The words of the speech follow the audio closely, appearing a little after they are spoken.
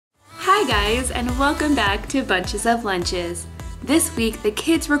Hi guys, and welcome back to Bunches of Lunches. This week the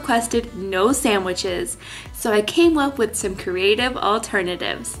kids requested no sandwiches, so I came up with some creative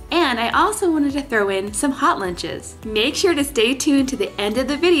alternatives. And I also wanted to throw in some hot lunches. Make sure to stay tuned to the end of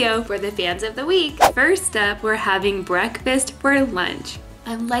the video for the fans of the week. First up, we're having breakfast for lunch.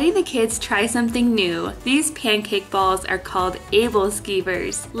 I'm letting the kids try something new. These pancake balls are called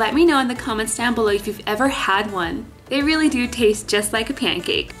Abelskivers. Let me know in the comments down below if you've ever had one. They really do taste just like a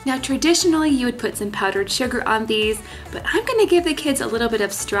pancake. Now traditionally you would put some powdered sugar on these, but I'm gonna give the kids a little bit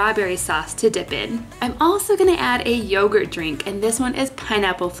of strawberry sauce to dip in. I'm also gonna add a yogurt drink, and this one is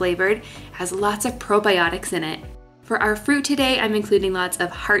pineapple flavored, has lots of probiotics in it. For our fruit today, I'm including lots of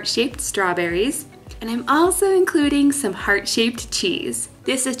heart-shaped strawberries, and I'm also including some heart-shaped cheese.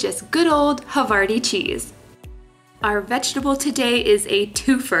 This is just good old Havarti cheese. Our vegetable today is a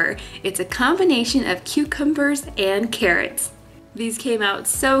twofer. It's a combination of cucumbers and carrots. These came out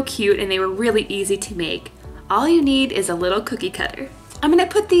so cute and they were really easy to make. All you need is a little cookie cutter. I'm gonna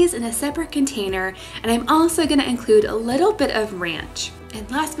put these in a separate container, and I'm also gonna include a little bit of ranch. And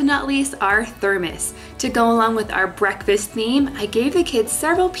last but not least, our thermos. To go along with our breakfast theme, I gave the kids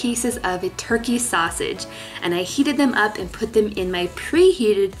several pieces of a turkey sausage, and I heated them up and put them in my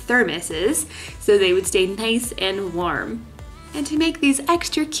preheated thermoses so they would stay nice and warm. And to make these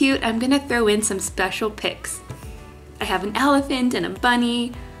extra cute, I'm gonna throw in some special pics. I have an elephant and a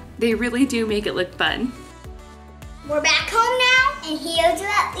bunny. They really do make it look fun. We're back home now, and here's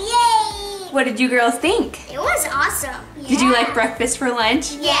up, yay! What did you girls think? It was awesome. Yeah. Did you like breakfast for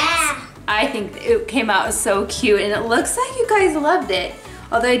lunch? Yeah. I think it came out so cute, and it looks like you guys loved it.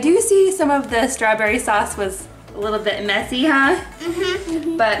 Although I do see some of the strawberry sauce was a little bit messy, huh?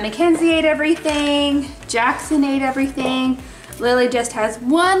 But Mackenzie ate everything, Jackson ate everything. Lily just has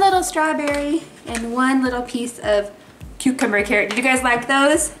one little strawberry and one little piece of cucumber carrot. Did you guys like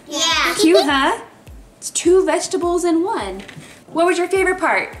those? Yeah. Cute, huh? It's 2 vegetables in one. What was your favorite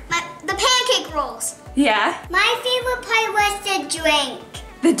part? The pancake rolls. Yeah? My favorite part was the drink.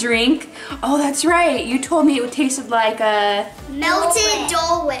 The drink? Oh, that's right. You told me it tasted like a Melted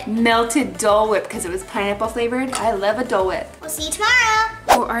Dole Whip. melted Dole Whip because it was pineapple flavored. I love a Dole Whip. We'll see you tomorrow.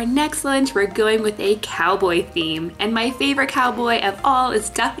 For our next lunch, we're going with a cowboy theme. And my favorite cowboy of all is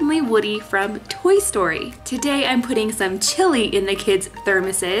definitely Woody from Toy Story. Today, I'm putting some chili in the kids'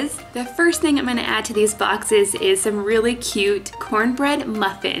 thermoses. The first thing I'm gonna add to these boxes is some really cute cornbread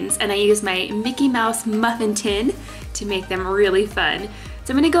muffins. And I use my Mickey Mouse muffin tin to make them really fun.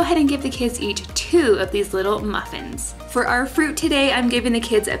 So I'm gonna go ahead and give the kids each 2 of these little muffins. For our fruit today, I'm giving the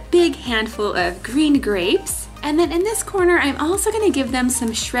kids a big handful of green grapes. And then in this corner, I'm also gonna give them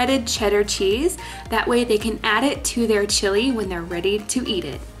some shredded cheddar cheese. That way they can add it to their chili when they're ready to eat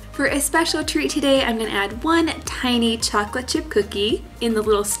it. For a special treat today, I'm gonna add 1 tiny chocolate chip cookie in the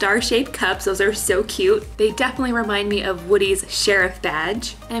little star-shaped cups. Those are so cute. They definitely remind me of Woody's sheriff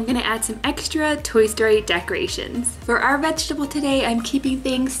badge. And I'm gonna add some extra Toy Story decorations. For our vegetable today, I'm keeping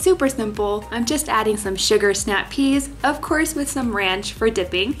things super simple. I'm just adding some sugar snap peas, of course with some ranch for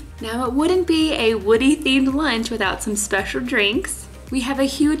dipping. Now it wouldn't be a Woody-themed lunch without some special drinks. We have a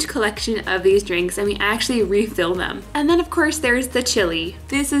huge collection of these drinks, and we actually refill them. And then of course there's the chili.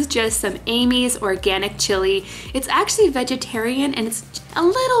 This is just some Amy's organic chili. It's actually vegetarian and it's a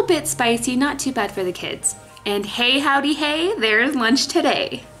little bit spicy, not too bad for the kids. And hey howdy hey, there's lunch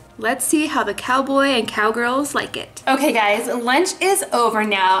today. Let's see how the cowboy and cowgirls like it. Okay guys, lunch is over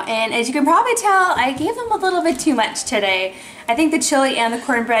now, and as you can probably tell, I gave them a little bit too much today. I think the chili and the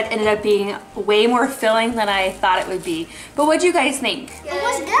cornbread ended up being way more filling than I thought it would be. But what do you guys think? It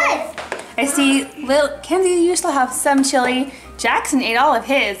was good. I see Kenzie, you still have some chili. Jackson ate all of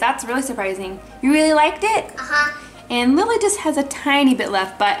his. That's really surprising. You really liked it? And Lily just has a tiny bit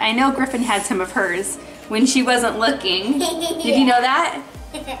left, but I know Griffin had some of hers when she wasn't looking. Did you know that?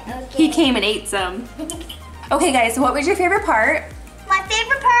 Okay. He came and ate some. Okay guys, so what was your favorite part? My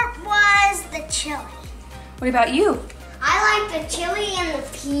favorite part was the chili. What about you? I like the chili and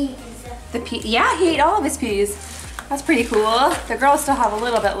the peas. Yeah, he ate all of his peas. That's pretty cool. The girls still have a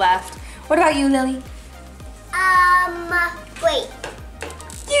little bit left. What about you, Lily? Wait.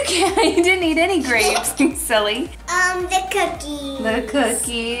 You didn't eat any grapes, you silly. The cookies. The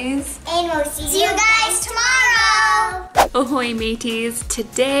cookies. And we'll see you guys tomorrow. Ahoy mateys,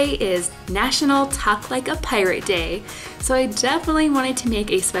 today is National Talk Like a Pirate Day, so I definitely wanted to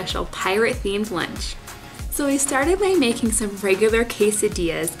make a special pirate themed lunch. So I started by making some regular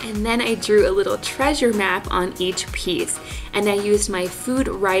quesadillas, and then I drew a little treasure map on each piece, and I used my food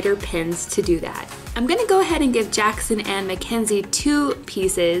writer pens to do that. I'm gonna go ahead and give Jackson and Mackenzie 2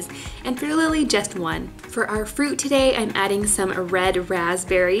 pieces, and for Lily just 1. For our fruit today, I'm adding some red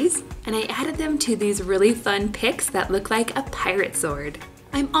raspberries, and I added them to these really fun picks that look like a pirate sword.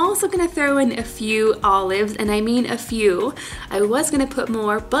 I'm also gonna throw in a few olives, and I mean a few. I was gonna put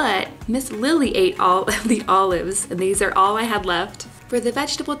more, but Miss Lily ate all of the olives, and these are all I had left. For the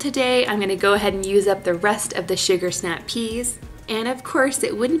vegetable today, I'm gonna go ahead and use up the rest of the sugar snap peas. And of course,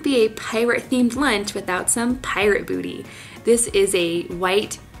 it wouldn't be a pirate-themed lunch without some pirate booty. This is a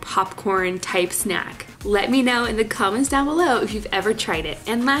white popcorn type snack. Let me know in the comments down below if you've ever tried it.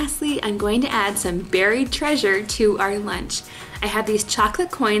 And lastly, I'm going to add some buried treasure to our lunch. I have these chocolate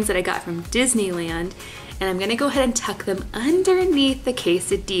coins that I got from Disneyland, and I'm gonna go ahead and tuck them underneath the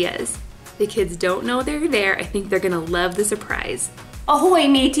quesadillas. The kids don't know they're there. I think they're gonna love the surprise. Ahoy,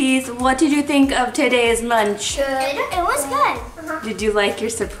 mateys! What did you think of today's lunch? Good. It was good. Did you like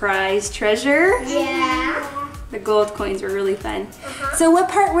your surprise treasure? Yeah. The gold coins were really fun. So what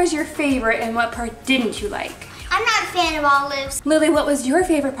part was your favorite and what part didn't you like? I'm not a fan of olives. Lily, what was your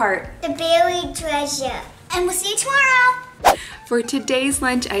favorite part? The buried treasure. And we'll see you tomorrow. For today's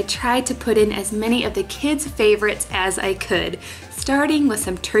lunch, I tried to put in as many of the kids' favorites as I could, starting with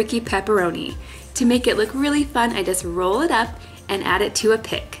some turkey pepperoni. To make it look really fun, I just roll it up and add it to a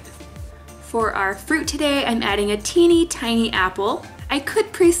pick. For our fruit today, I'm adding a teeny tiny apple. I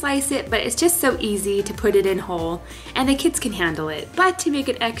could pre-slice it, but it's just so easy to put it in whole, and the kids can handle it. But to make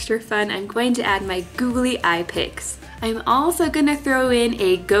it extra fun, I'm going to add my googly eye picks. I'm also gonna throw in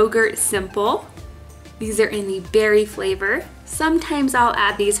a Go-Gurt Simple. These are in the berry flavor. Sometimes I'll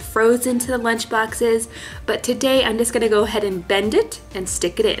add these frozen to the lunch boxes, but today I'm just gonna go ahead and bend it and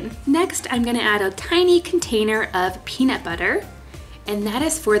stick it in. Next, I'm gonna add a tiny container of peanut butter, and that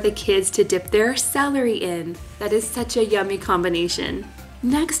is for the kids to dip their celery in. That is such a yummy combination.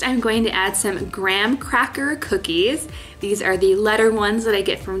 Next, I'm going to add some graham cracker cookies. These are the letter ones that I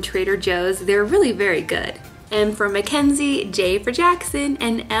get from Trader Joe's. They're really very good. M for Mackenzie, J for Jackson,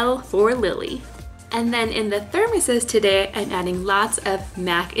 and L for Lily. And then in the thermoses today, I'm adding lots of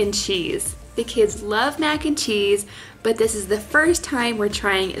mac and cheese. The kids love mac and cheese, but this is the first time we're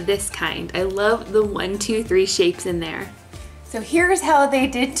trying this kind. I love the 1, 2, 3 shapes in there. So here's how they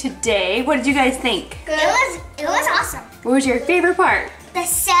did today. What did you guys think? Good. It was awesome. What was your favorite part? The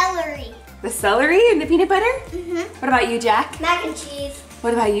celery. The celery and the peanut butter? Mm-hmm. What about you, Jack? Mac and cheese.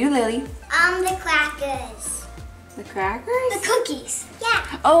 What about you, Lily? The crackers. The crackers? The cookies.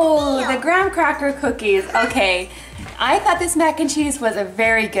 Yeah. Oh, the graham cracker cookies. Okay. I thought this mac and cheese was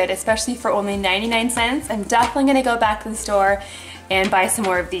very good, especially for only 99 cents. I'm definitely gonna go back to the store and buy some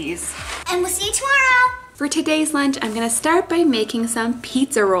more of these. And we'll see you tomorrow. For today's lunch, I'm gonna start by making some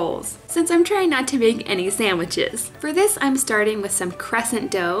pizza rolls, since I'm trying not to make any sandwiches. For this, I'm starting with some crescent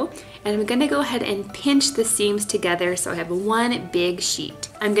dough, and I'm gonna go ahead and pinch the seams together so I have one big sheet.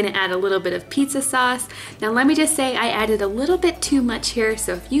 I'm gonna add a little bit of pizza sauce. Now let me just say I added a little bit too much here,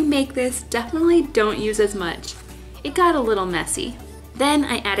 so if you make this, definitely don't use as much. It got a little messy. Then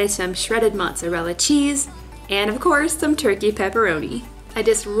I added some shredded mozzarella cheese, and of course some turkey pepperoni. I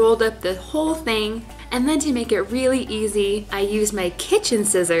just rolled up the whole thing, and then to make it really easy, I used my kitchen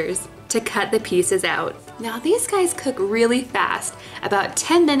scissors to cut the pieces out. Now these guys cook really fast, about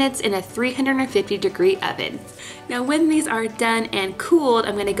 10 minutes in a 350-degree oven. Now when these are done and cooled,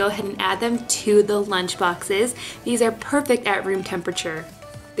 I'm gonna go ahead and add them to the lunch boxes. These are perfect at room temperature.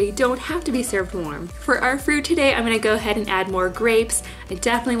 They don't have to be served warm. For our fruit today, I'm gonna go ahead and add more grapes. I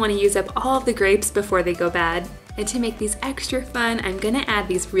definitely wanna use up all of the grapes before they go bad. And to make these extra fun, I'm gonna add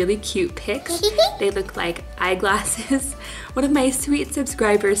these really cute picks. They look like eyeglasses. One of my sweet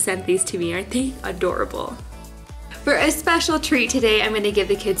subscribers sent these to me. Aren't they adorable? For a special treat today, I'm gonna give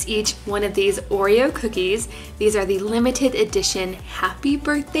the kids each one of these Oreo cookies. These are the limited edition Happy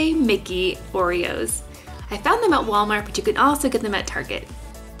Birthday Mickey Oreos. I found them at Walmart, but you can also get them at Target.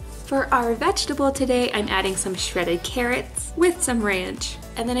 For our vegetable today, I'm adding some shredded carrots with some ranch.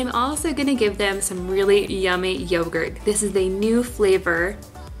 And then I'm also gonna give them some really yummy yogurt. This is a new flavor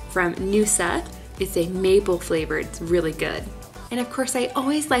from Noosa. It's a maple flavor, it's really good. And of course, I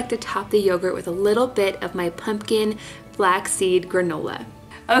always like to top the yogurt with a little bit of my pumpkin flaxseed granola.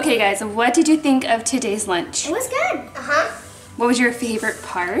 Okay guys, what did you think of today's lunch? It was good. What was your favorite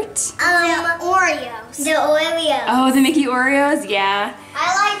part? The Oreos. The Oreos. Oh, the Mickey Oreos? Yeah.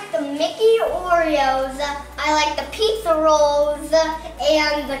 I like the Mickey Oreos. I like the pizza rolls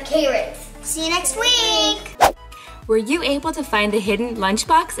and the carrots. See you next week. Were you able to find the hidden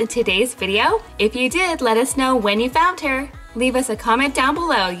lunchbox in today's video? If you did, let us know when you found her. Leave us a comment down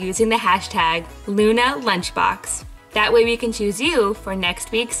below using the hashtag LunaLunchbox. That way we can choose you for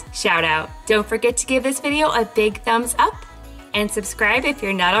next week's shout out. Don't forget to give this video a big thumbs up and subscribe if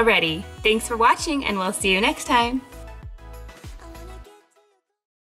you're not already. Thanks for watching, and we'll see you next time.